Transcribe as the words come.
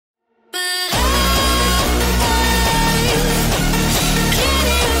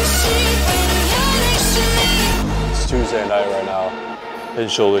Hitting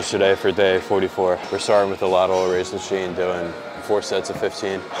shoulders today for day 44. We're starting with the lateral raise machine, doing 4 sets of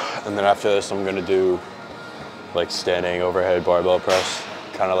 15. And then after this, I'm gonna do like standing overhead barbell press,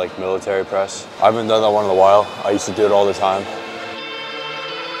 kind of like military press. I haven't done that one in a while. I used to do it all the time.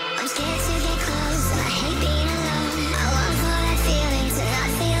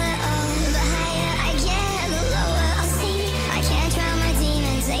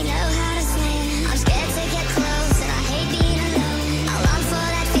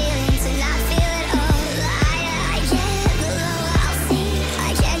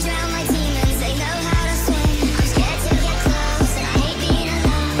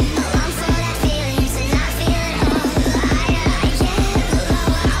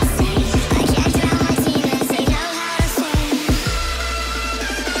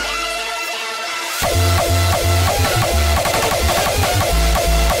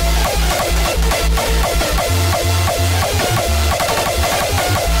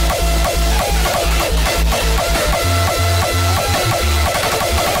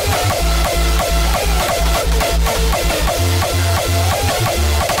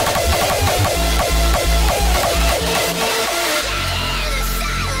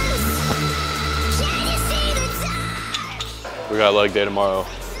 We got leg day tomorrow.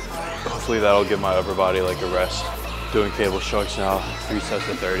 Hopefully that'll give my upper body like a rest. Doing cable shrugs now, 3 sets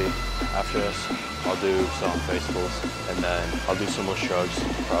of 30. After this, I'll do some face pulls, and then I'll do some more shrugs,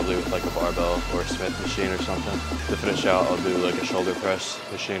 probably with like a barbell or a Smith machine or something. To finish out, I'll do like a shoulder press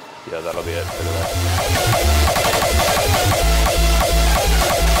machine. Yeah, that'll be it for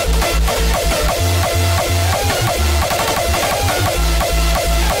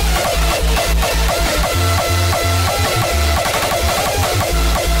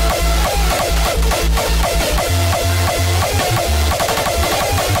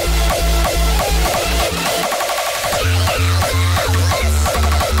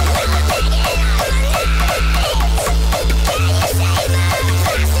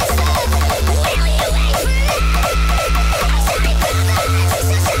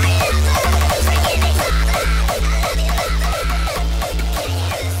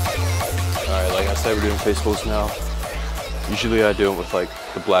We're doing face pulls now. Usually I do it with like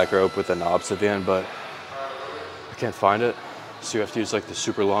the black rope with the knobs at the end, but I can't find it. So you have to use like the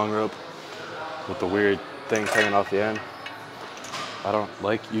super long rope with the weird things hanging off the end. I don't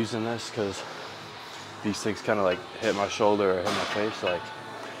like using this because these things kind of like hit my shoulder or hit my face, like,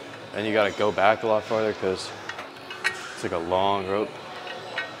 and you gotta go back a lot farther because it's like a long rope.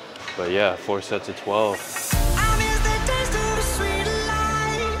 But yeah, 4 sets of 12.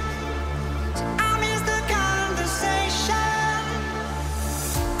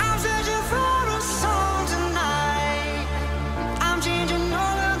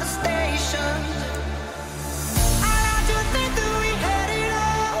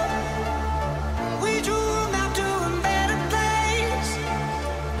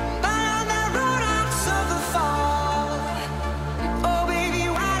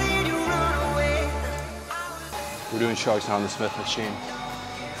 We're doing shrugs now on the Smith machine.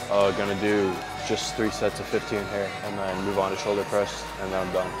 Gonna do just 3 sets of 15 here and then move on to shoulder press and then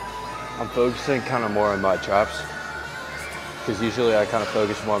I'm done. I'm focusing kind of more on my traps because usually I kind of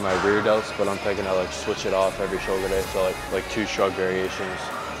focus more on my rear delts, but I'm thinking I like switch it off every shoulder day. So like 2 shrug variations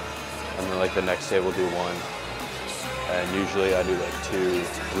and then like the next day we'll do 1. And usually I do like 2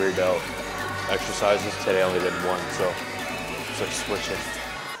 rear delt exercises. Today I only did 1, so it's like switching.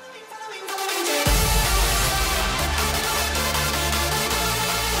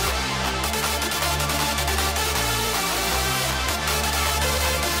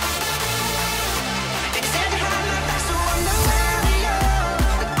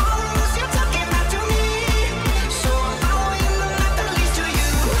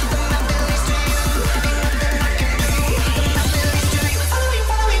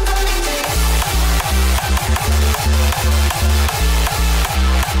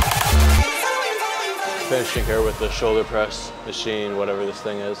 Finishing here with the shoulder press machine, whatever this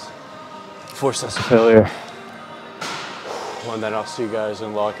thing is. 4 sets of failure. And then I'll see you guys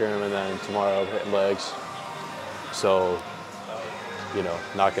in the locker room, and then tomorrow I'll hit legs. So, you know,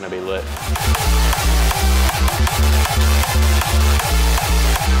 not gonna be lit.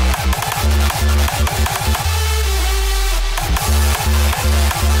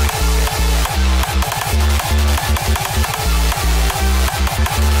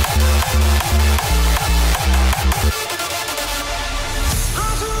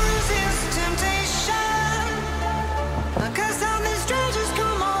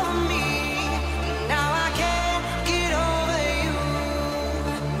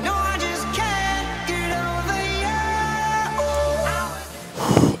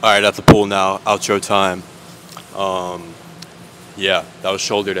 Alright, at the pool now, outro time. Yeah, that was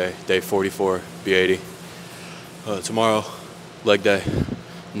shoulder day, day 44, B80. Tomorrow, leg day,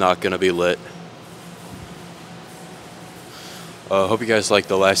 not gonna be lit. Hope you guys liked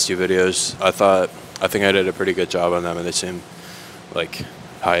the last two videos. I think I did a pretty good job on them, and they seem like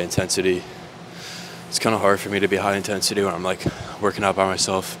high intensity. It's kind of hard for me to be high intensity when I'm like working out by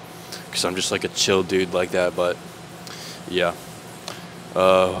myself, because I'm just like a chill dude like that. But yeah,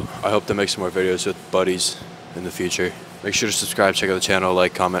 I hope to make some more videos with buddies in the future. Make sure to subscribe, check out the channel,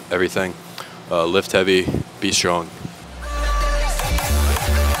 like, comment, everything. Lift heavy, be strong.